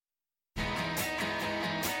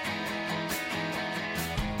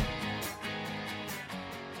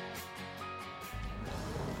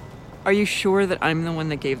Are you sure that I'm the one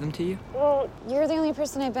that gave them to you? Well, you're the only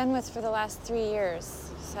person I've been with for the last 3 years,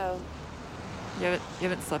 so... You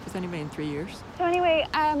haven't slept with anybody in 3 years? So anyway,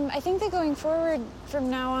 I think that going forward, from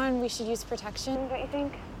now on, we should use protection, don't you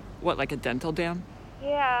think? What, like a dental dam?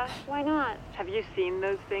 Yeah, why not? Have you seen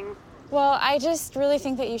those things? Well, I just really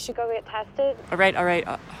think that you should go get tested. All right.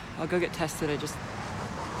 I'll go get tested.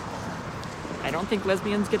 I don't think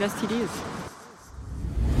lesbians get STDs.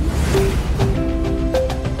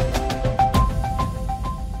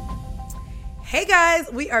 Hey guys,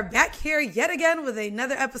 we are back here yet again with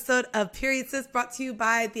another episode of Period Sis, brought to you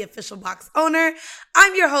by the Official Box owner.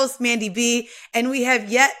 I'm your host, Mandy B, and we have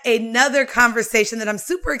yet another conversation that I'm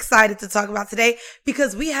super excited to talk about today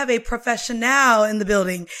because we have a professional in the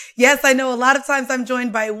building. Yes, I know a lot of times I'm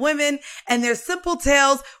joined by women and their simple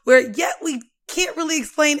tales where yet we can't really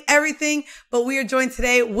explain everything, but we are joined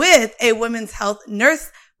today with a women's health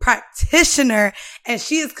nurse practitioner, and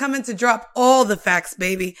she is coming to drop all the facts,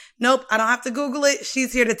 baby. Nope, I don't have to Google it.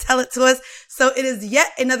 She's here to tell it to us. So it is yet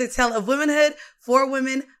another tale of womanhood for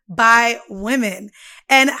women by women.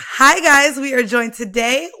 And hi guys, we are joined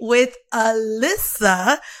today with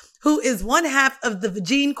Alyssa, who is one half of the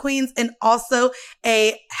Vagine Queens and also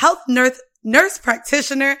a health nurse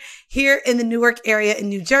practitioner here in the Newark area in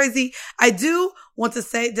New Jersey. I do want to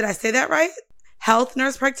say, did I say that right? Health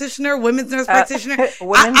nurse practitioner, women's nurse practitioner.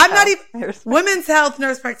 Women's health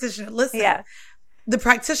nurse practitioner. Listen, yeah. The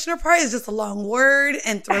practitioner part is just a long word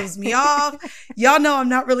and throws me off. Y'all know I'm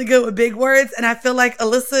not really good with big words, and I feel like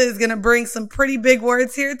Alyssa is going to bring some pretty big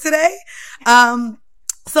words here today. So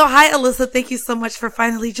hi, Alyssa. Thank you so much for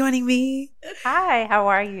finally joining me. Hi, how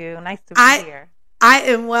are you? Nice to be here. I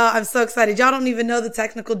am well. I'm so excited. Y'all don't even know the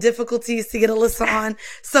technical difficulties to get Alyssa on.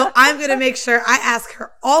 So I'm going to make sure I ask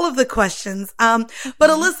her all of the questions. But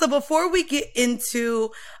Alyssa, before we get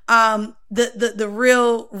into, the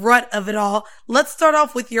real rut of it all, let's start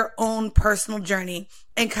off with your own personal journey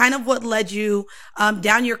and kind of what led you,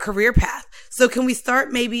 down your career path. So can we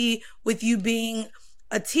start maybe with you being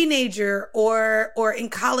a teenager or in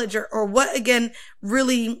college or what again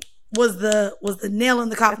really was the nail in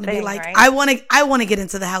the coffin to be like, right? I want to get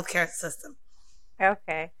into the healthcare system.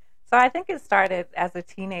 Okay. So I think it started as a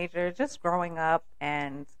teenager, just growing up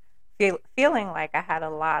and feeling like I had a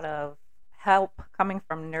lot of help coming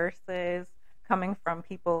from nurses, coming from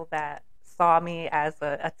people that saw me as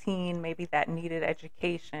a teen, maybe that needed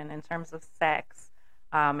education in terms of sex,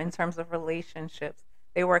 in terms of relationships.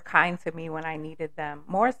 They were kind to me when I needed them,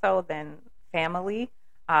 more so than family.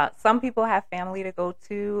 Some people have family to go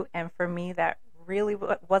to, and for me, that really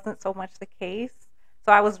wasn't so much the case.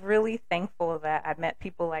 So I was really thankful that I met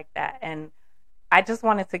people like that, and I just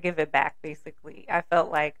wanted to give it back, basically. I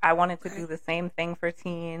felt like I wanted to do the same thing for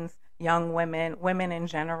teens, young women in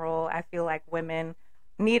general. I feel like women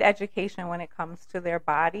need education when it comes to their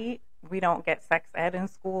body. We don't get sex ed in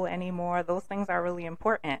school anymore. Those things are really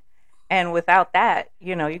important. And without that,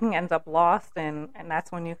 you can end up lost, and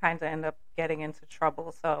that's when you kind of end up getting into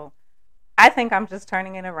trouble. So I think I'm just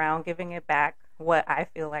turning it around, giving it back what I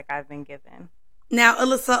feel like I've been given. Now,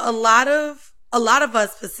 Alyssa, a lot of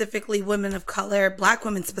us, specifically women of color, Black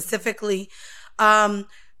women specifically,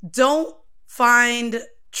 don't find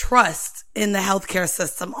trust in the healthcare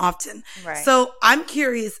system often. Right. So I'm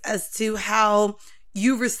curious as to how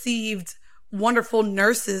you received wonderful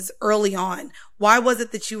nurses early on. Why was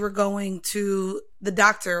it that you were going to the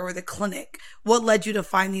doctor or the clinic? What led you to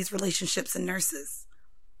find these relationships in nurses?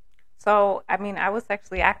 So, I was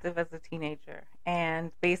sexually active as a teenager,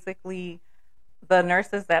 and basically the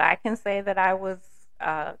nurses that I can say that I was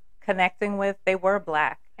connecting with, they were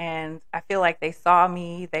Black, and I feel like they saw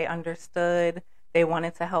me, they understood, they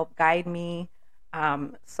wanted to help guide me.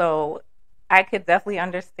 So I could definitely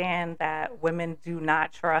understand that women do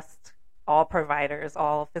not trust all providers,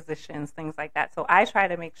 all physicians, things like that. So I try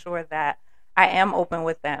to make sure that I am open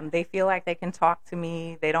with them. They feel like they can talk to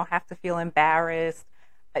me. They don't have to feel embarrassed.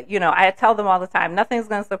 I tell them all the time, nothing's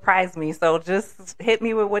going to surprise me. So just hit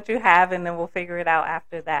me with what you have, and then we'll figure it out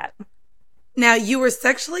after that. Now, you were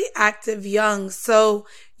sexually active young, so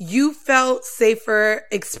you felt safer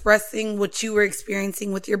expressing what you were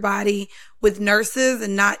experiencing with your body with nurses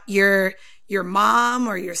and not your mom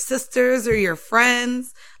or your sisters or your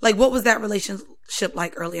friends? Like, what was that relationship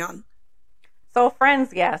like early on? So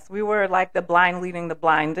friends, yes, we were like the blind leading the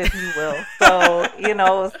blind, if you will. So, it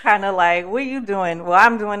was kind of like, what are you doing? Well,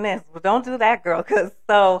 I'm doing this. Well, don't do that, girl.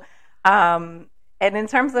 And in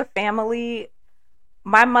terms of family,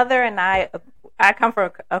 my mother and I come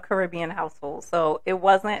from a Caribbean household, so it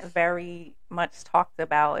wasn't very much talked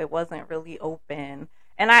about. It wasn't really open.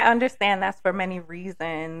 And I understand that's for many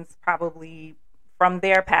reasons, probably from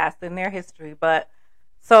their past and their history. But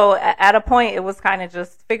so at a point, it was kind of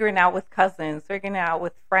just figuring out with cousins, figuring out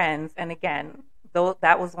with friends. And again,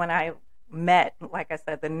 that was when I met, like I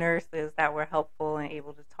said, the nurses that were helpful and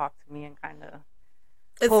able to talk to me and kind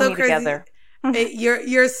of pull me together.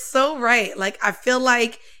 You're so right. Like, I feel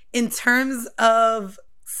like in terms of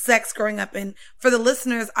sex growing up, and for the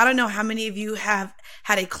listeners, I don't know how many of you have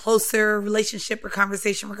had a closer relationship or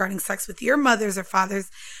conversation regarding sex with your mothers or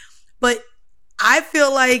fathers, but I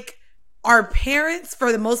feel like our parents,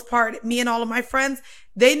 for the most part, me and all of my friends,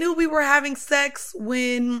 they knew we were having sex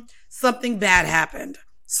when something bad happened.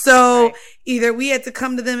 So either we had to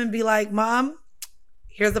come to them and be like, Mom,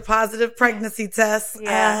 here's a positive pregnancy test.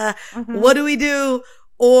 What do we do?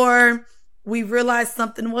 Or we realized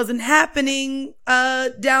something wasn't happening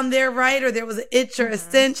down there, right? Or there was an itch or a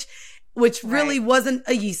stench, which really wasn't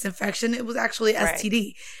a yeast infection. It was actually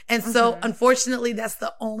STD. And so, unfortunately, that's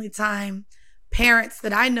the only time parents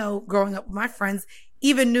that I know growing up with my friends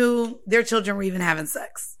even knew their children were even having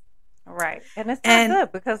sex. Right. And it's not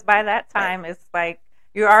good, because by that time, it's like,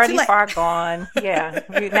 you're already far gone. Yeah.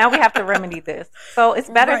 Now we have to remedy this. So it's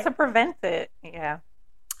better to prevent it. Yeah.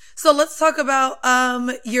 So let's talk about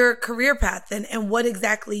your career path and what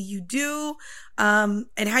exactly you do and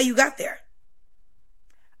how you got there.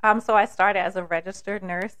 So I started as a registered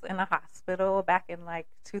nurse in a hospital back in like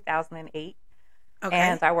 2008. Okay.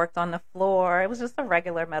 And I worked on the floor. It was just a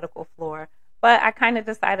regular medical floor. But I kind of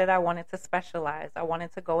decided I wanted to specialize. I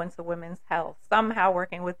wanted to go into women's health, somehow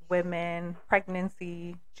working with women,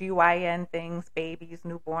 pregnancy, GYN things, babies,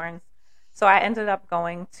 newborns. So I ended up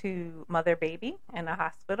going to Mother Baby in a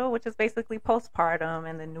hospital, which is basically postpartum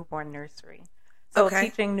and the newborn nursery. So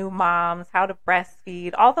teaching new moms how to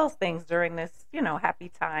breastfeed, all those things during this, happy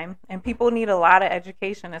time. And people need a lot of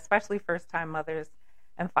education, especially first-time mothers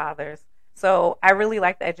and fathers. So I really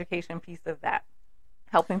like the education piece of that.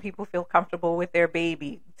 Helping people feel comfortable with their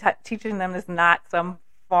baby, teaching them it's not some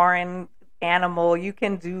foreign animal. You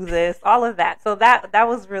can do this, all of that. So that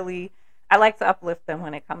was really, I like to uplift them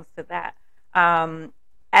when it comes to that. And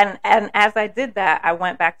as I did that, I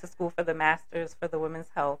went back to school for the master's for the women's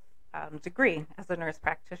health degree as a nurse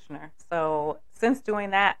practitioner. So since doing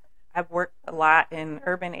that, I've worked a lot in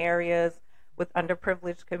urban areas with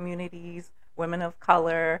underprivileged communities, women of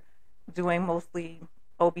color, doing mostly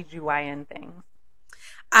OBGYN things.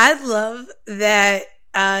 I love that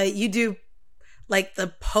you do like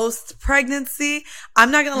the post-pregnancy. I'm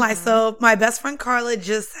not going to lie. So my best friend Carla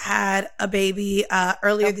just had a baby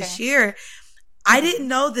earlier this year. I didn't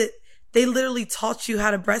know that they literally taught you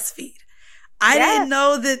how to breastfeed. I didn't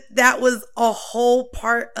know that was a whole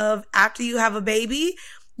part of after you have a baby,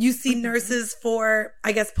 you see nurses for,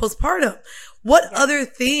 I guess, postpartum. What other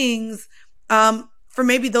things, for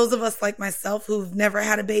maybe those of us like myself who've never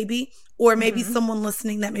had a baby, or maybe someone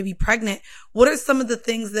listening that may be pregnant, what are some of the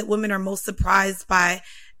things that women are most surprised by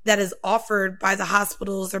that is offered by the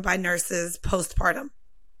hospitals or by nurses postpartum?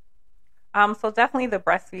 So definitely the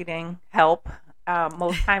breastfeeding help.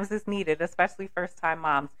 Most times is needed, especially first-time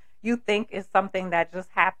moms. You think it's something that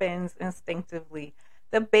just happens instinctively.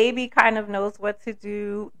 The baby kind of knows what to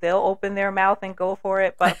do. They'll open their mouth and go for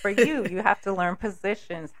it. But for you, you have to learn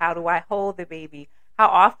positions. How do I hold the baby? How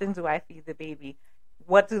often do I feed the baby?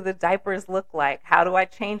 What do the diapers look like? How do I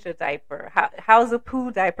change a diaper? How is a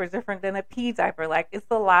poo diaper different than a pee diaper? Like,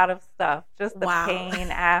 it's a lot of stuff. Just the pain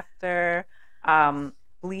after,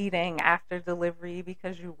 bleeding after delivery,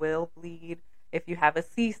 because you will bleed. If you have a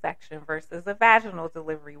C-section versus a vaginal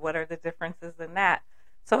delivery, what are the differences in that?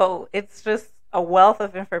 So it's just a wealth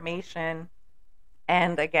of information.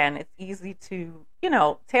 And again, it's easy to,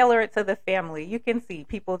 tailor it to the family. You can see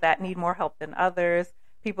people that need more help than others,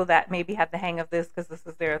 people that maybe have the hang of this because this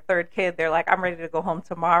is their third kid. They're like, I'm ready to go home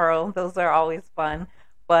tomorrow. Those are always fun.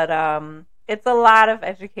 But it's a lot of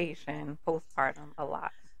education postpartum, a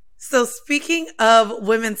lot. So speaking of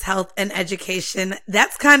women's health and education,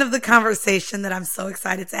 that's kind of the conversation that I'm so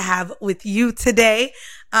excited to have with you today.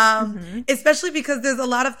 Especially because there's a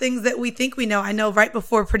lot of things that we think we know. I know right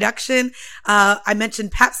before production, I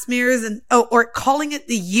mentioned pap smears or calling it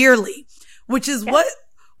the yearly, which is what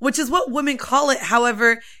women call it.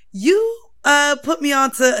 However, you put me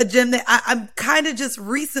onto a gym that I'm kind of just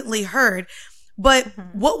recently heard, but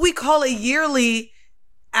what we call a yearly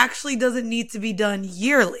actually doesn't need to be done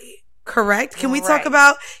yearly, correct? Can we talk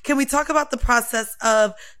about the process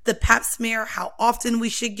of the pap smear, how often we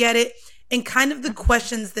should get it, and kind of the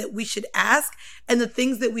questions that we should ask and the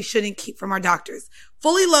things that we shouldn't keep from our doctors?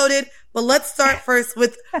 Fully loaded, but let's start first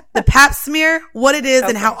with the pap smear, what it is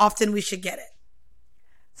and how often we should get it.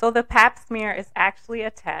 So the pap smear is actually a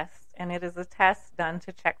test, and it is a test done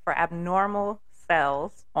to check for abnormal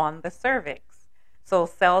cells on the cervix. So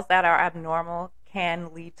cells that are abnormal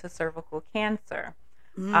can lead to cervical cancer.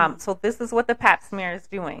 So this is what the pap smear is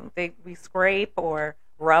doing. We scrape or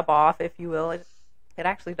rub off, if you will. It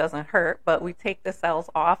actually doesn't hurt, but we take the cells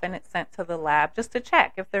off and it's sent to the lab just to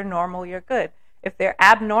check. If they're normal, you're good. If they're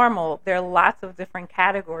abnormal, there are lots of different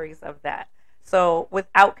categories of that. So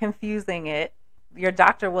without confusing it, your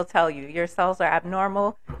doctor will tell you your cells are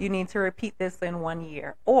abnormal. You need to repeat this in 1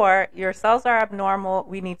 year. Or your cells are abnormal.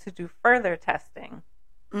 We need to do further testing,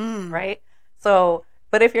 right? So,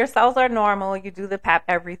 but if your cells are normal, you do the pap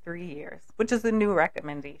every 3 years, which is a new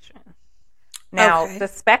recommendation. Now, the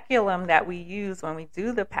speculum that we use when we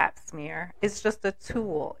do the pap smear is just a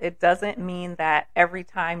tool. It doesn't mean that every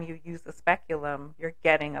time you use a speculum, you're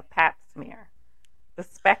getting a pap smear. The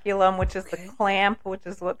speculum, which is the clamp, which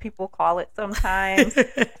is what people call it sometimes.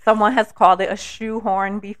 Someone has called it a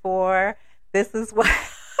shoehorn before. This is what...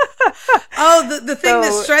 the thing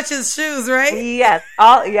that stretches shoes, right? Yes.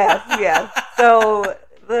 Yes. So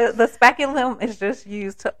the speculum is just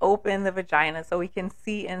used to open the vagina so we can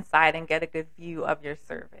see inside and get a good view of your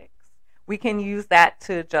cervix. We can use that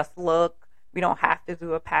to just look. We don't have to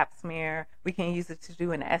do a pap smear. We can use it to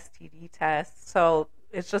do an STD test. So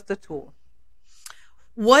it's just a tool.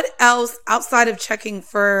 What else outside of checking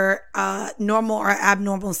for normal or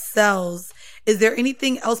abnormal cells? Is there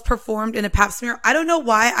anything else performed in a pap smear? I don't know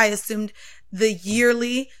why I assumed the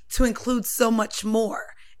yearly to include so much more.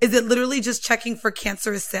 Is it literally just checking for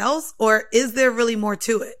cancerous cells, or is there really more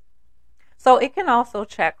to it? So it can also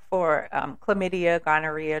check for chlamydia,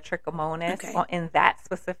 gonorrhea, trichomonas in that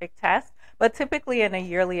specific test. But typically in a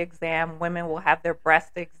yearly exam, women will have their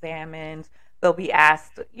breast examined. They'll be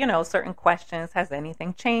asked, certain questions. Has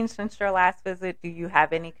anything changed since your last visit? Do you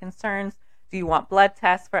have any concerns? Do you want blood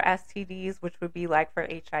tests for STDs, which would be like for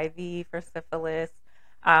HIV, for syphilis,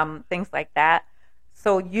 things like that.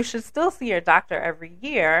 So you should still see your doctor every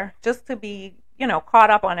year just to be, caught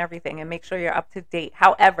up on everything and make sure you're up to date.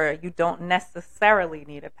 However, you don't necessarily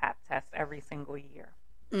need a pap test every single year.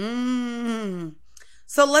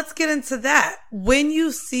 So let's get into that. When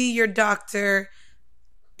you see your doctor,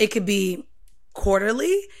 it could be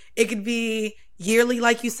quarterly, it could be yearly,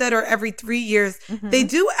 like you said, or every 3 years. They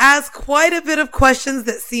do ask quite a bit of questions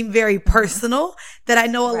that seem very personal that I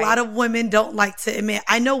know a lot of women don't like to admit.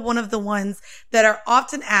 I know one of the ones that are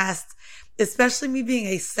often asked, especially me being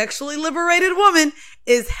a sexually liberated woman,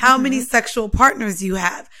 is how many sexual partners you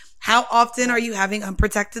have. How often are you having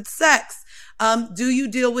unprotected sex? Do you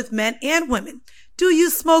deal with men and women? Do you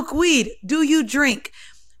smoke weed? Do you drink?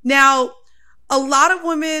 Now, a lot of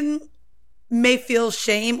women may feel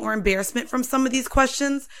shame or embarrassment from some of these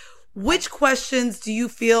questions. Which questions do you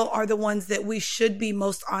feel are the ones that we should be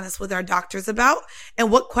most honest with our doctors about?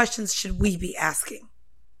 And what questions should we be asking?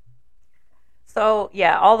 So,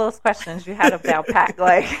 yeah, all those questions you had about Pat.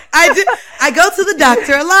 I do. I go to the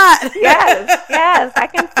doctor a lot. Yes, I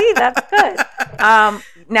can see. That's good.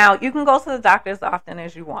 Now, you can go to the doctor as often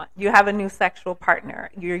as you want. You have a new sexual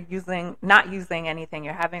partner. You're not using anything.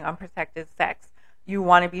 You're having unprotected sex. You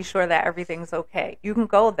want to be sure that everything's okay. You can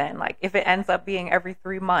go then. If it ends up being every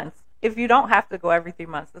 3 months, if you don't have to go every 3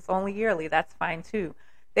 months, it's only yearly, that's fine too.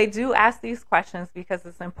 They do ask these questions because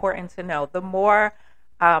it's important to know. The more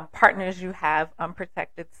partners you have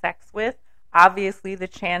unprotected sex with, obviously the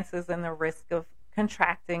chances and the risk of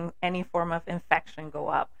contracting any form of infection go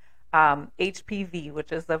up. HPV,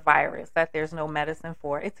 which is a virus that there's no medicine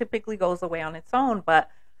for, it typically goes away on its own, but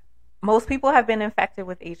most people have been infected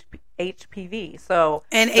with HPV. So,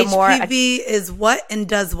 and HPV is what and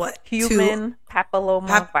does what? Human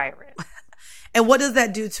papilloma virus. And what does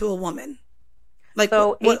that do to a woman? What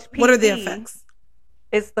HPV are the effects?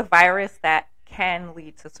 It's the virus that can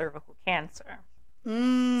lead to cervical cancer.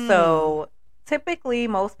 So typically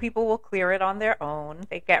most people will clear it on their own.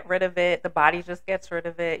 They get rid of it. The body just gets rid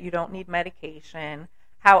of it. You don't need medication.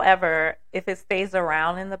 However, if it stays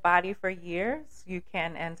around in the body for years, you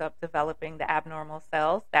can end up developing the abnormal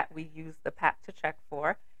cells that we use the pap to check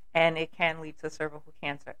for, and it can lead to cervical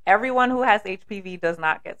cancer. Everyone who has HPV does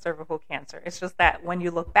not get cervical cancer. It's just that when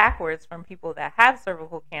you look backwards from people that have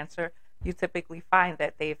cervical cancer, you typically find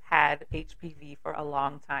that they've had HPV for a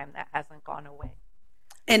long time that hasn't gone away.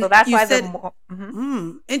 And so that's you why said,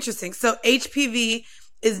 interesting. So HPV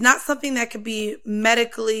is not something that could be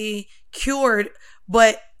medically cured,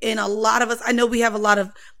 but in a lot of us, I know we have a lot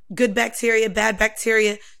of good bacteria, bad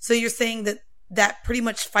bacteria. So you're saying that pretty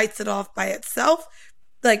much fights it off by itself.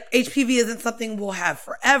 HPV isn't something we'll have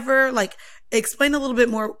forever. Explain a little bit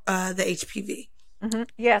more the HPV.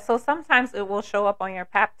 Yeah, so sometimes it will show up on your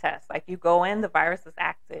pap test. You go in, the virus is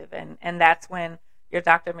active, and that's when your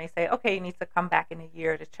doctor may say, okay, you need to come back in a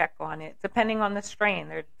year to check on it, depending on the strain.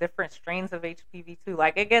 There are different strains of HPV too.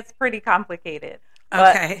 Like, it gets pretty complicated.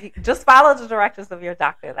 Okay. But just follow the directions of your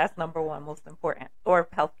doctor. That's number one, most important, or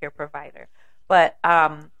healthcare provider. But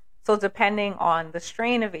so depending on the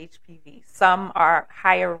strain of HPV, some are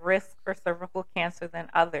higher risk for cervical cancer than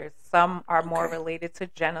others. Some are more related to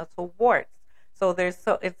genital warts. So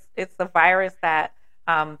it's a virus that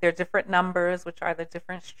there are different numbers, which are the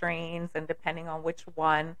different strains, and depending on which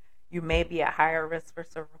one, you may be at higher risk for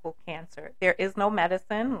cervical cancer. There is no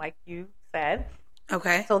medicine, like you said.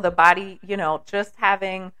 Okay. So the body, just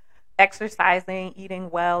having exercising, eating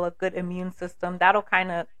well, a good immune system, that'll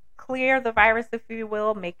kind of clear the virus, if you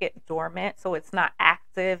will, make it dormant so it's not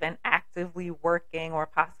active and actively working or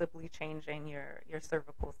possibly changing your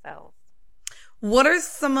cervical cells. What are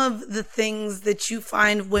some of the things that you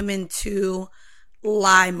find women to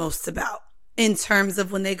lie most about in terms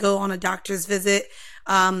of when they go on a doctor's visit?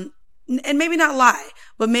 And maybe not lie,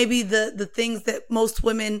 but maybe the things that most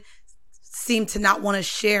women seem to not want to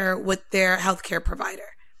share with their healthcare provider.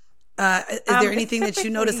 Is there anything that you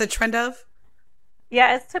notice a trend of?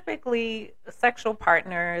 Yeah, it's typically sexual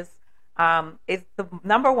partners. It's the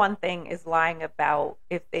number one thing is lying about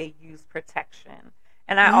if they use protection.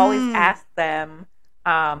 And I always ask them,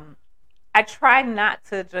 I try not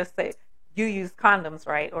to just say, you use condoms,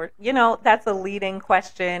 right? Or, that's a leading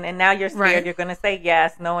question. And now you're scared. Right. You're going to say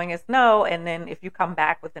yes, knowing it's no. And then if you come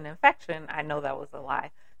back with an infection, I know that was a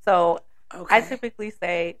lie. So I typically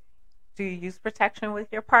say, do you use protection with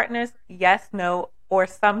your partners? Yes, no, or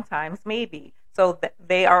sometimes maybe. So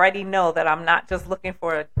they already know that I'm not just looking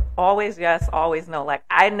for always yes, always no. Like,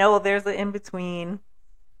 I know there's an in-between.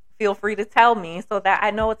 Feel free to tell me so that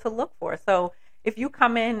I know what to look for. So if you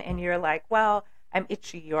come in and you're like, well, I'm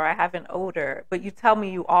itchy or I have an odor, but you tell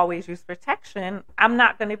me you always use protection, I'm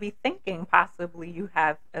not going to be thinking possibly you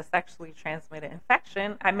have a sexually transmitted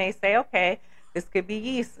infection. I may say, okay, this could be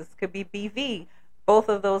yeast, this could be BV. Both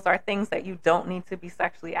of those are things that you don't need to be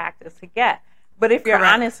sexually active to get. But if you're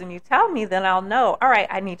honest and you tell me, then I'll know, all right,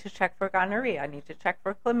 I need to check for gonorrhea. I need to check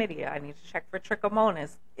for chlamydia. I need to check for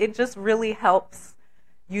trichomonas. It just really helps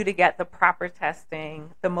you to get the proper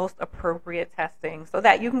testing, the most appropriate testing, so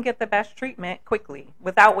that you can get the best treatment quickly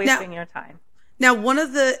without wasting your time. Now, one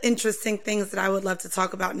of the interesting things that I would love to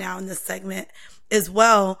talk about now in this segment as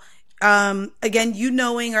well, again, you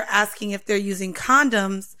knowing or asking if they're using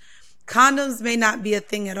condoms may not be a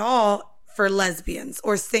thing at all for lesbians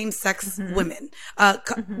or same-sex women,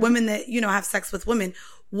 women that, have sex with women.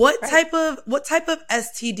 What type of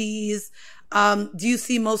STDs do you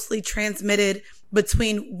see mostly transmitted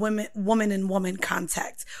between woman and woman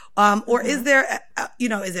contact? Or is there,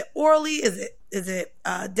 is it orally? Is it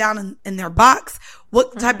down in their box?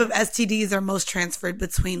 What type of STDs are most transferred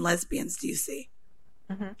between lesbians, do you see?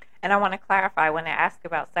 And I want to clarify, when I ask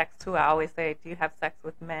about sex too, I always say, do you have sex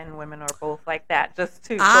with men, women, or both, like that, just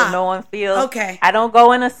so no one feels. Okay. I don't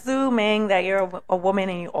go in assuming that you're a woman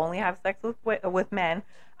and you only have sex with men.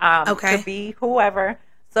 Could be whoever.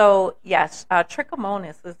 So yes,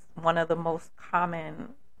 trichomonas is one of the most common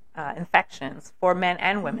infections for men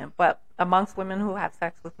and women, but amongst women who have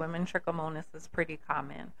sex with women, trichomonas is pretty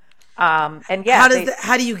common. And yeah,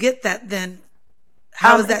 how do you get that then?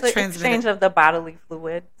 How is that transmitted? Exchange of the bodily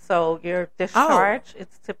fluid. So your discharge,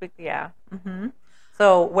 it's typically,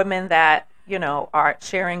 So women that, are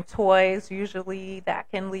sharing toys, usually that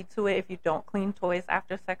can lead to it if you don't clean toys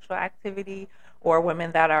after sexual activity, or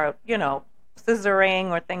women that are, scissoring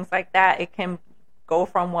or things like that, it can go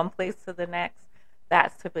from one place to the next.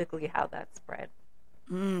 That's typically how that's spread.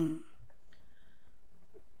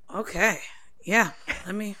 Okay. Yeah.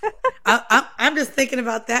 I'm just thinking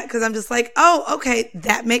about that because I'm just like, oh, okay,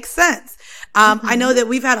 that makes sense. I know that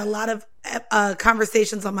we've had a lot of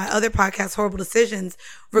conversations on my other podcast, Horrible Decisions,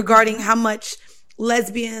 regarding how much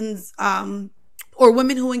lesbians, or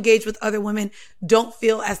women who engage with other women don't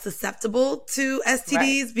feel as susceptible to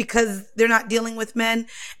STDs because they're not dealing with men.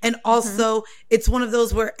 And also it's one of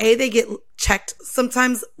those where they get checked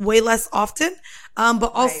sometimes way less often.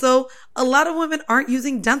 But also a lot of women aren't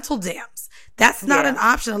using dental dams. That's not an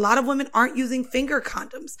option. A lot of women aren't using finger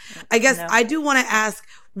condoms. I guess I do want to ask,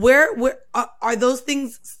 where are those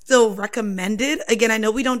things still recommended? Again, I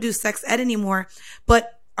know we don't do sex ed anymore,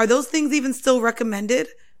 but are those things even still recommended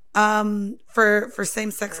for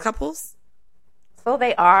same-sex couples? So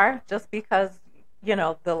they are, just because,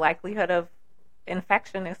 the likelihood of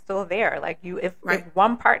infection is still there. Like if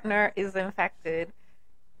one partner is infected,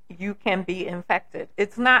 you can be infected.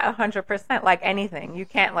 It's not 100% like anything. You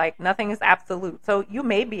can't, nothing is absolute. So you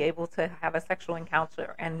may be able to have a sexual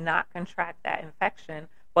encounter and not contract that infection,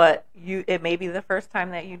 but it may be the first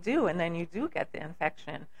time that you do, and then you do get the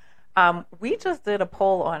infection. We just did a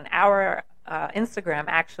poll on our Instagram,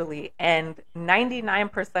 actually, and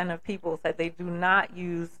 99% of people said they do not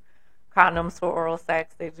use condoms for oral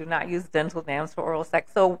sex. They do not use dental dams for oral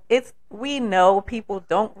sex. So we know people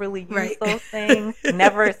don't really use those things.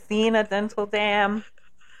 Never seen a dental dam.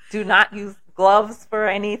 Do not use gloves for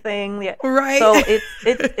anything. Right. So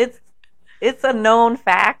it's a known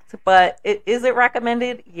fact, but is it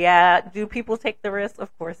recommended? Yeah. Do people take the risk?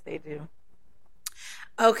 Of course they do.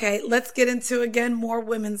 Okay, let's get into, again, more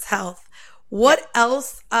women's health. What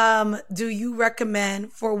else do you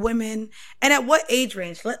recommend for women, and at what age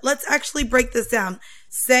range? Let's actually break this down.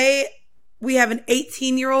 Say we have an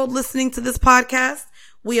 18-year-old listening to this podcast,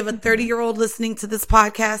 we have a 30-year-old listening to this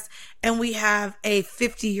podcast, and we have a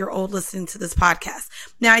 50-year-old listening to this podcast.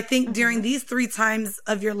 Now, I think during these 3 times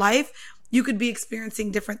of your life, you could be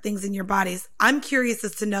experiencing different things in your bodies. I'm curious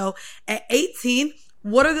as to know, at 18,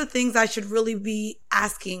 what are the things I should really be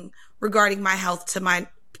asking regarding my health to my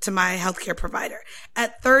healthcare provider?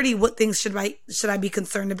 At 30, what things should I be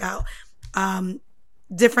concerned about?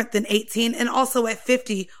 Different than 18. And also at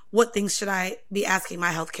 50, what things should I be asking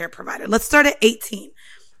my healthcare provider? Let's start at 18.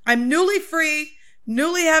 I'm newly free,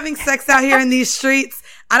 newly having sex out here in these streets.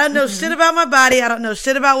 I don't know shit about my body. I don't know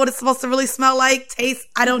shit about what it's supposed to really smell like, taste.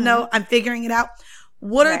 I don't know. I'm figuring it out.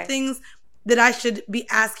 What are things that I should be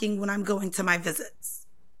asking when I'm going to my visits?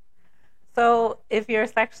 So if you're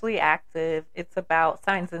sexually active, it's about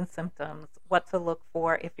signs and symptoms, what to look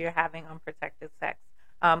for if you're having unprotected sex.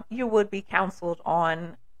 You would be counseled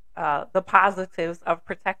on the positives of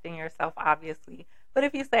protecting yourself, obviously. But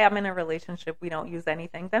if you say, I'm in a relationship, we don't use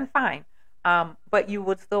anything, then fine. But you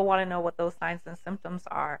would still want to know what those signs and symptoms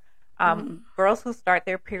are. Girls who start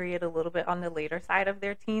their period a little bit on the later side of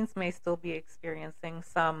their teens may still be experiencing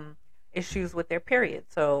some issues with their period.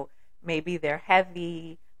 So maybe they're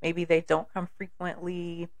heavy, maybe they don't come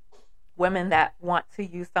frequently. Women that want to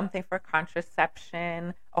use something for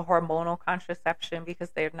contraception, a hormonal contraception, because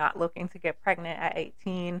they're not looking to get pregnant at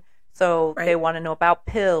 18. So they want to know about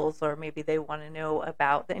pills, or maybe they want to know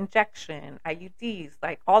about the injection, IUDs,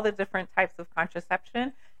 like all the different types of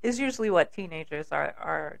contraception is usually what teenagers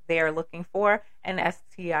are looking for, and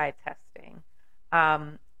STI testing.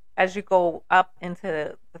 As you go up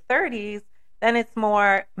into the 30s, then it's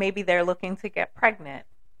more maybe they're looking to get pregnant,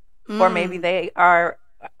 or maybe they are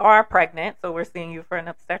pregnant, so we're seeing you for an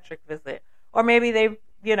obstetric visit, or maybe they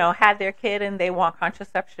had their kid and they want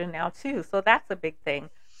contraception now too. So that's a big thing.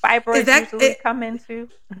 Fibroids usually come into.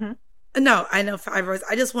 No, I know fibroids.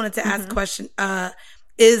 I just wanted to ask a question.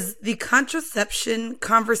 Is the contraception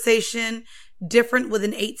conversation different with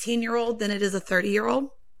an 18-year-old than it is a 30-year-old?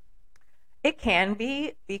 It can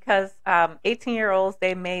be, because 18-year-olds,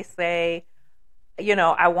 they may say,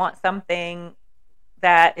 I want something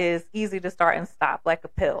that is easy to start and stop, like a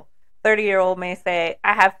pill. 30-year-old may say,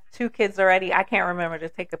 I have 2 kids already. I can't remember to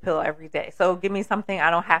take a pill every day. So give me something I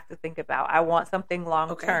don't have to think about. I want something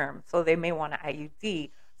long term. So they may want an IUD,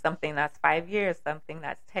 something that's 5 years, something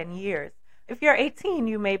that's 10 years. If you're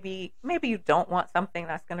 18, maybe you don't want something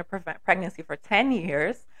that's going to prevent pregnancy for 10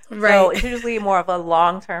 years. Right. So it's usually more of a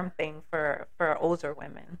long-term thing for older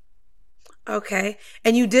women. Okay.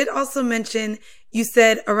 And you did also mention, you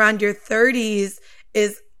said around your 30s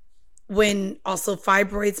is when also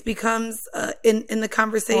fibroids becomes in the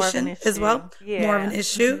conversation as well. Yeah. More of an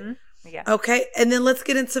issue. Yeah. Okay. And then let's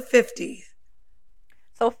get into 50.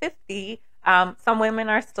 So 50, some women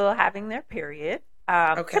are still having their period.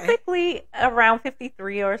 Typically around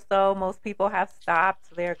 53 or so, most people have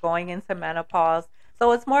stopped. They're going into menopause.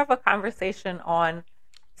 So it's more of a conversation on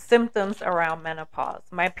symptoms around menopause.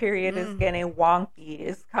 My period is getting wonky,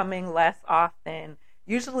 is coming less often.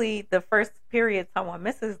 Usually the first period someone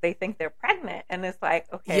misses, they think they're pregnant. And it's like,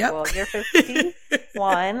 well, you're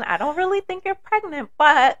 51. I don't really think you're pregnant,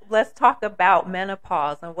 but let's talk about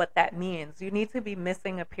menopause and what that means. You need to be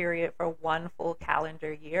missing a period for 1 full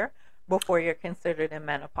calendar year before you're considered in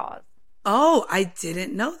menopause. Oh, I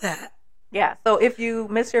didn't know that. Yeah. So if you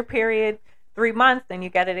miss your period 3 months and you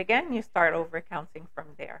get it again, you start over counting from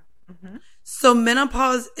there. So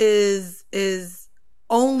menopause is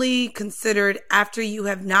only considered after you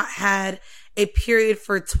have not had a period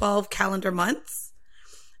for 12 calendar months.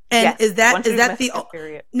 And is that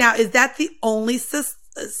the only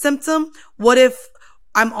symptom? What if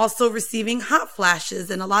I'm also receiving hot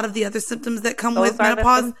flashes and a lot of the other symptoms that come with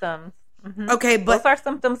menopause? Those are the symptoms. Okay, but those are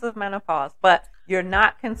symptoms of menopause, but you're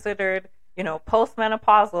not considered,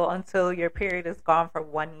 postmenopausal until your period is gone for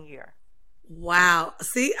 1 year. Wow.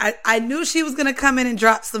 See, I knew she was going to come in and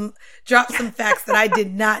drop some facts that I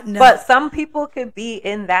did not know. But some people could be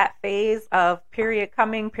in that phase of period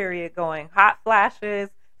coming, period going, hot flashes,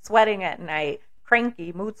 sweating at night,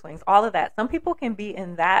 cranky, mood swings, all of that. Some people can be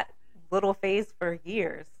in that little phase for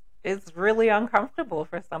years. It's really uncomfortable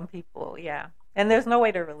for some people. Yeah. And there's no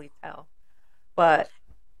way to really tell. But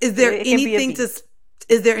is there anything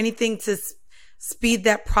to speed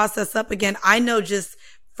that process up? Again, I know just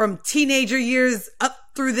from teenager years up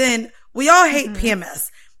through then, we all hate PMS.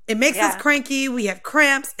 It makes us cranky. We have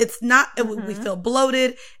cramps. It's not, we feel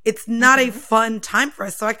bloated. It's not a fun time for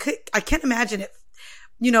us. So I can't imagine it,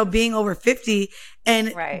 being over 50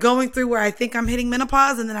 and going through where I think I'm hitting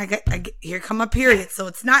menopause and then here come my period. So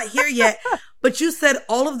it's not here yet. But you said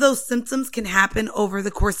all of those symptoms can happen over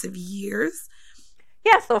the course of years.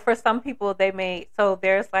 Yeah. So for some people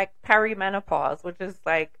there's like perimenopause, which is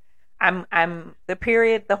like, I'm the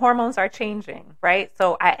period, the hormones are changing, right?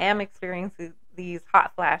 So I am experiencing these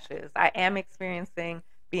hot flashes. I am experiencing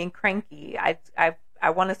being cranky. I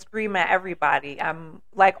want to scream at everybody. I'm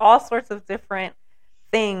like all sorts of different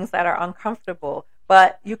things that are uncomfortable,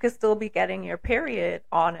 but you could still be getting your period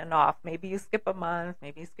on and off. Maybe you skip a month,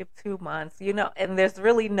 maybe you skip 2 months, and there's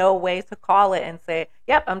really no way to call it and say,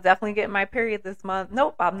 yep, I'm definitely getting my period this month.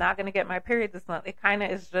 Nope, I'm not going to get my period this month. It kind of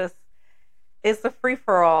is just, it's a free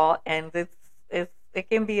for all, and it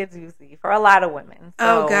can be a doozy for a lot of women.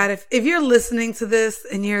 So. Oh God, if you're listening to this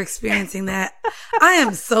and you're experiencing that, I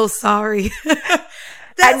am so sorry.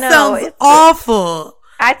 That sounds awful.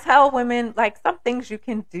 I tell women like some things you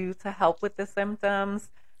can do to help with the symptoms.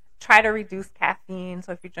 Try to reduce caffeine.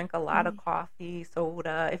 So if you drink a lot of coffee,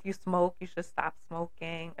 soda, if you smoke, you should stop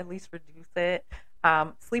smoking. At least reduce it.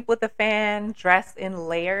 Sleep with a fan. Dress in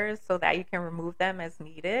layers so that you can remove them as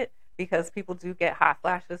needed, because people do get hot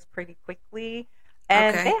flashes pretty quickly.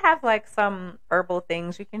 And they have like some herbal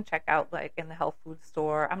things you can check out like in the health food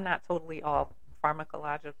store. I'm not totally all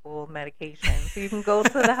pharmacological medication. So you can go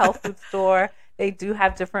to the health food store. They do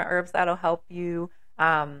have different herbs that'll help you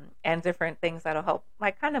and different things that'll help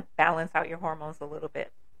like kind of balance out your hormones a little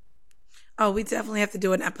bit. Oh, we definitely have to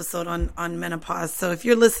do an episode on menopause. So if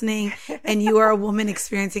you're listening and you are a woman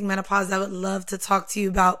experiencing menopause, I would love to talk to you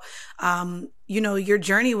about, your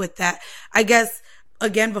journey with that. I guess,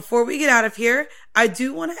 again, before we get out of here, I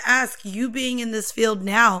do want to ask, you being in this field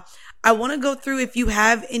now, I want to go through if you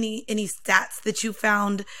have any stats that you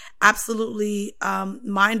found absolutely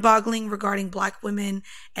mind-boggling regarding Black women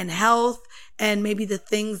and health, and maybe the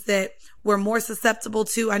things that we're more susceptible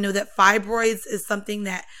to. I know that fibroids is something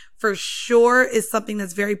that for sure is something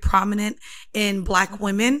that's very prominent in Black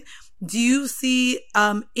women. Do you see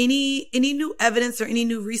any new evidence or any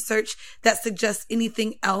new research that suggests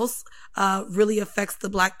anything else really affects the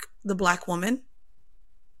Black woman?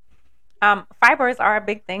 Fibroids are a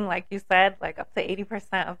big thing, like you said, like up to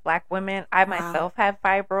 80% of Black women. I myself have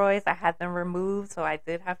fibroids. I had them removed, so I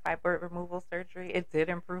did have fibroid removal surgery. It did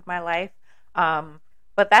improve my life.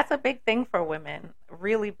 But that's a big thing for women,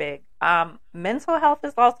 really big. Mental health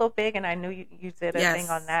is also big, and I knew you did a thing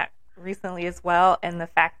on that recently as well. And the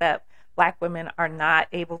fact that Black women are not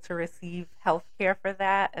able to receive health care for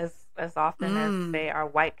that as often as they are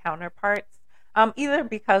white counterparts, either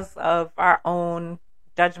because of our own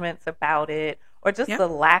judgments about it or just the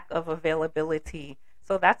lack of availability.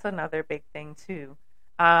 So that's another big thing too.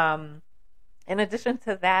 In addition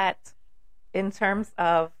to that, in terms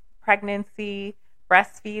of pregnancy,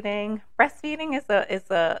 breastfeeding is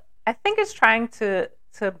a I think it's trying to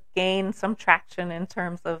gain some traction in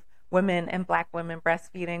terms of women and Black women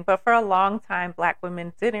breastfeeding. But for a long time, Black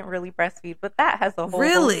women didn't really breastfeed. But that has a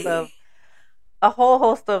whole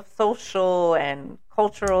host of social and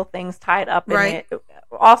cultural things tied up in it.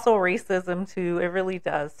 Also racism too. It really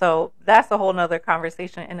does. So that's a whole nother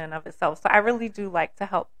conversation in and of itself. So I really do like to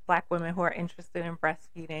help Black women who are interested in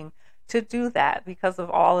breastfeeding to do that because of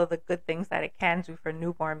all of the good things that it can do for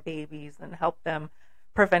newborn babies and help them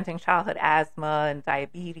preventing childhood asthma and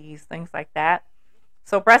diabetes, things like that.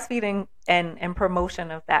 So breastfeeding and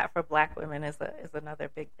promotion of that for Black women is another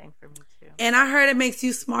big thing for me too. And I heard it makes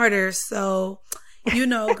you smarter. So,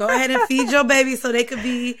 go ahead and feed your baby so they could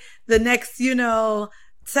be the next,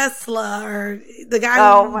 Tesla or the guy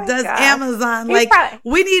who does Amazon.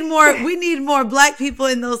 We need more Black people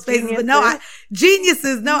in those spaces. Geniuses. But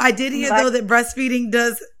geniuses. No, I did hear though that breastfeeding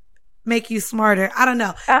does make you smarter. I don't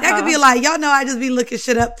know. That could be a lie. Y'all know I just be looking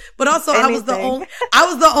shit up. But also I was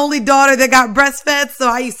the only daughter that got breastfed, so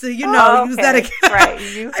I used to, use that against I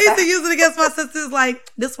used to use it against my sisters, like,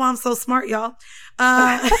 this is why I'm so smart, y'all.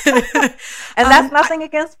 And that's nothing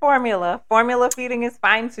against formula. Formula feeding is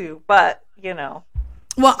fine too, but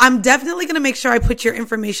Well, I'm definitely going to make sure I put your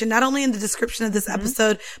information not only in the description of this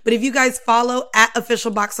episode, but if you guys follow at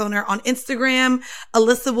Official Box Owner on Instagram,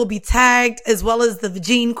 Alyssa will be tagged as well as the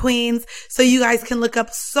Vagine Queens. So you guys can look up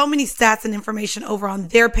so many stats and information over on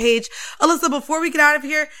their page. Alyssa, before we get out of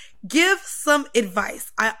here, give some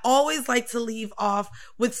advice. I always like to leave off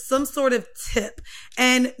with some sort of tip.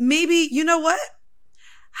 And maybe, you know what?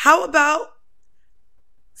 How about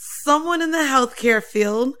someone in the healthcare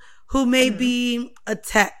field who may be a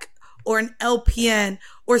tech or an LPN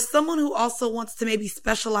or someone who also wants to maybe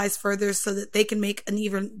specialize further so that they can make an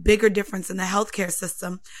even bigger difference in the healthcare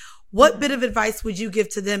system? What bit of advice would you give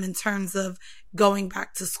to them in terms of going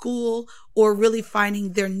back to school or really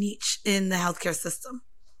finding their niche in the healthcare system?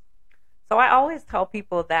 So I always tell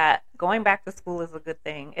people that going back to school is a good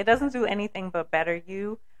thing. It doesn't do anything but better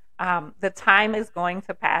you. The time is going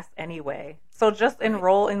to pass anyway. So just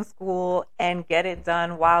enroll in school and get it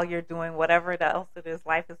done while you're doing whatever else it is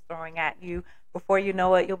life is throwing at you. Before you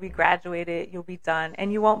know it, you'll be graduated, you'll be done.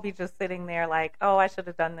 And you won't be just sitting there like, oh, I should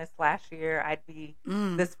have done this last year. I'd be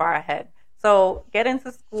this far ahead. So get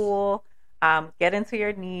into school, get into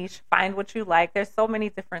your niche, find what you like. There's so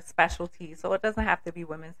many different specialties. So it doesn't have to be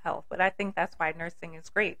women's health. But I think that's why nursing is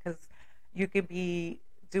great, because you could be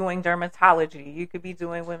doing dermatology, you could be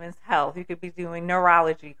doing women's health, you could be doing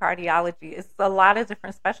neurology, cardiology. It's a lot of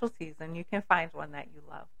different specialties, and you can find one that you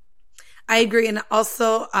love. I agree. And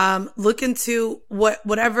also look into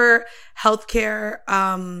whatever healthcare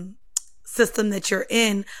system that you're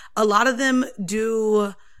in. A lot of them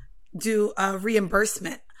do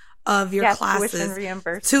reimbursement of your classes. Tuition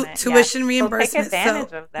reimbursement. Tuition reimbursement. So take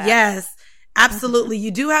advantage of that. Yes. Absolutely.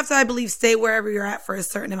 You do have to, I believe, stay wherever you're at for a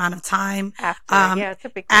certain amount of time.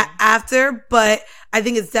 Typically. After, but I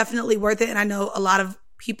think it's definitely worth it. And I know a lot of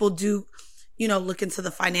people do, look into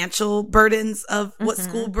the financial burdens of what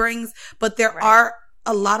school brings, but there are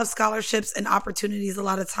a lot of scholarships and opportunities a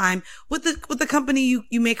lot of time with the company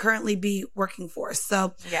you may currently be working for.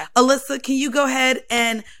 So Alyssa, can you go ahead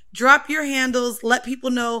and drop your handles, let people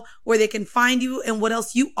know where they can find you and what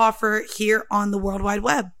else you offer here on the World Wide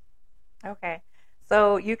Web? Okay.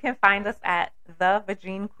 So you can find us at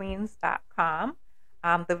thevaginequeens.com.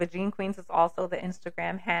 The Vagine Queens is also the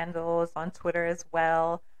Instagram handle. It's on Twitter as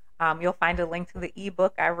well. You'll find a link to the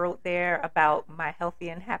ebook I wrote there about my healthy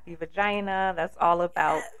and happy vagina. That's all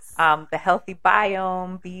about the healthy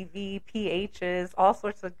biome, BV, pHs, all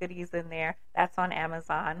sorts of goodies in there. That's on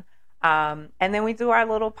Amazon. And then we do our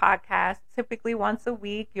little podcast typically once a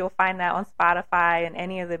week. You'll find that on Spotify and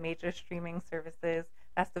any of the major streaming services.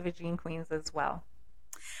 That's the Vagine Queens as well.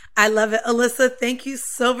 I love it. Alyssa, thank you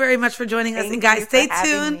so very much for joining us. And guys, stay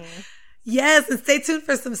tuned. Yes, and stay tuned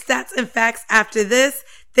for some stats and facts after this.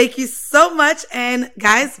 Thank you so much. And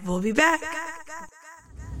guys, we'll be back.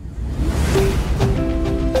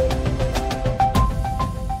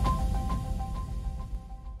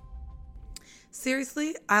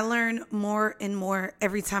 Seriously, I learn more and more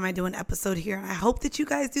every time I do an episode here. And I hope that you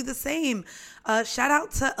guys do the same. Shout out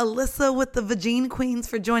to Alyssa with the Vagine Queens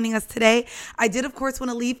for joining us today. I did, of course, want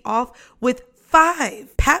to leave off with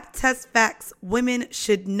 5 Pap test facts women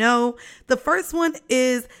should know. The first one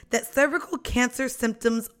is that cervical cancer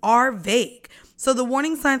symptoms are vague. So the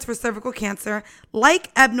warning signs for cervical cancer, like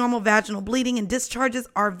abnormal vaginal bleeding and discharges,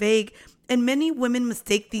 are vague, and many women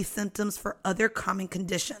mistake these symptoms for other common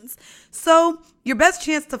conditions. So your best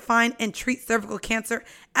chance to find and treat cervical cancer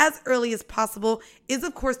as early as possible is,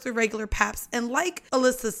 of course, through regular Paps. And like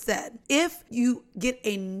Alyssa said, if you get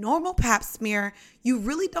a normal Pap smear, you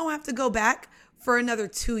really don't have to go back for another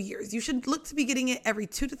 2 years. You should look to be getting it every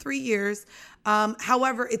 2 to 3 years.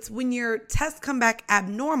 However, it's when your tests come back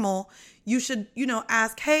abnormal, you should,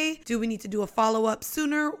 ask, hey, do we need to do a follow-up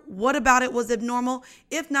sooner? What about it was abnormal?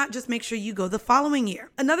 If not, just make sure you go the following year.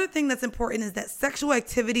 Another thing that's important is that sexual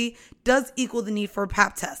activity does equal the need for a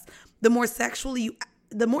Pap test. The more sexually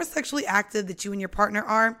active that you and your partner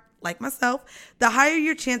are, like myself, the higher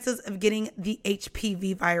your chances of getting the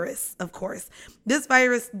HPV virus, of course. This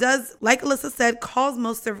virus does, like Alyssa said, cause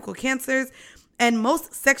most cervical cancers, and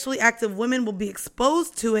most sexually active women will be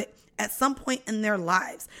exposed to it at some point in their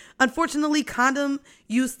lives. Unfortunately, condom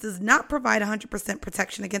use does not provide 100%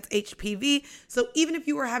 protection against HPV. So even if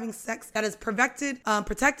you are having sex that is protected,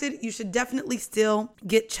 you should definitely still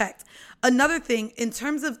get checked. Another thing, in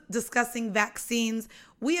terms of discussing vaccines,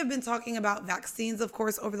 we have been talking about vaccines, of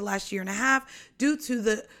course, over the last year and a half due to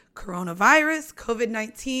the coronavirus,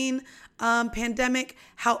 COVID-19 pandemic.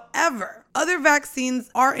 However, other vaccines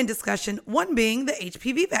are in discussion, one being the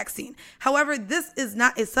HPV vaccine. However, this is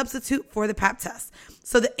not a substitute for the Pap test.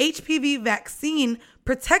 So the HPV vaccine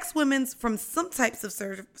protects women from some types of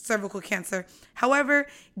cervical cancer. However,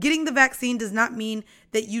 getting the vaccine does not mean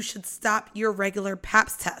that you should stop your regular Pap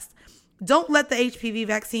test. Don't let the HPV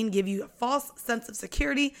vaccine give you a false sense of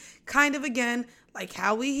security, kind of again, like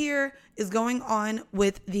how we hear is going on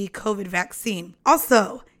with the COVID vaccine.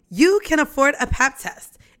 Also, you can afford a Pap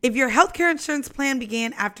test. If your healthcare insurance plan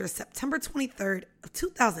began after September 23rd of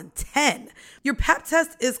 2010, your Pap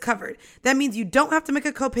test is covered. That means you don't have to make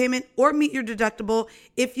a copayment or meet your deductible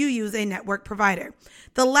if you use a network provider.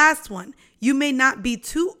 The last one, you may not be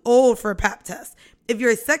too old for a Pap test. If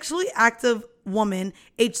you're a sexually active woman,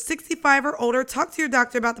 age 65 or older, talk to your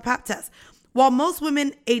doctor about the Pap test. While most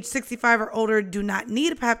women age 65 or older do not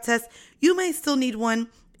need a Pap test, you may still need one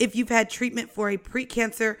if you've had treatment for a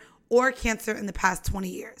precancer or cancer in the past 20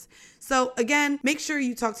 years. So again, make sure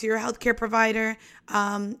you talk to your healthcare provider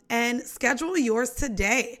and schedule yours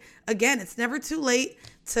today. Again, it's never too late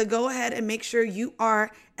to go ahead and make sure you are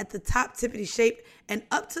at the top tippity shape and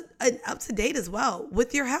up to date as well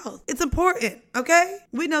with your health. It's important, okay?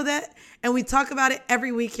 We know that, and we talk about it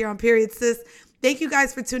every week here on Period Sis. Thank you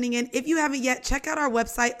guys for tuning in. If you haven't yet, check out our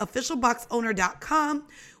website, officialboxowner.com.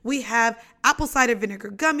 We have apple cider vinegar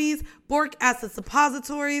gummies, boric acid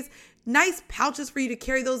suppositories, nice pouches for you to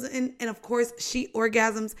carry those in, and of course, She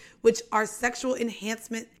Orgasms, which are sexual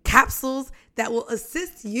enhancement capsules that will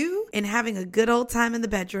assist you in having a good old time in the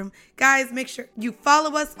bedroom. Guys, make sure you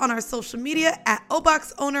follow us on our social media at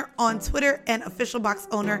OBoxOwner on Twitter and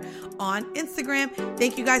OfficialBoxOwner on Instagram.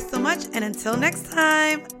 Thank you guys so much, and until next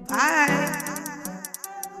time, bye.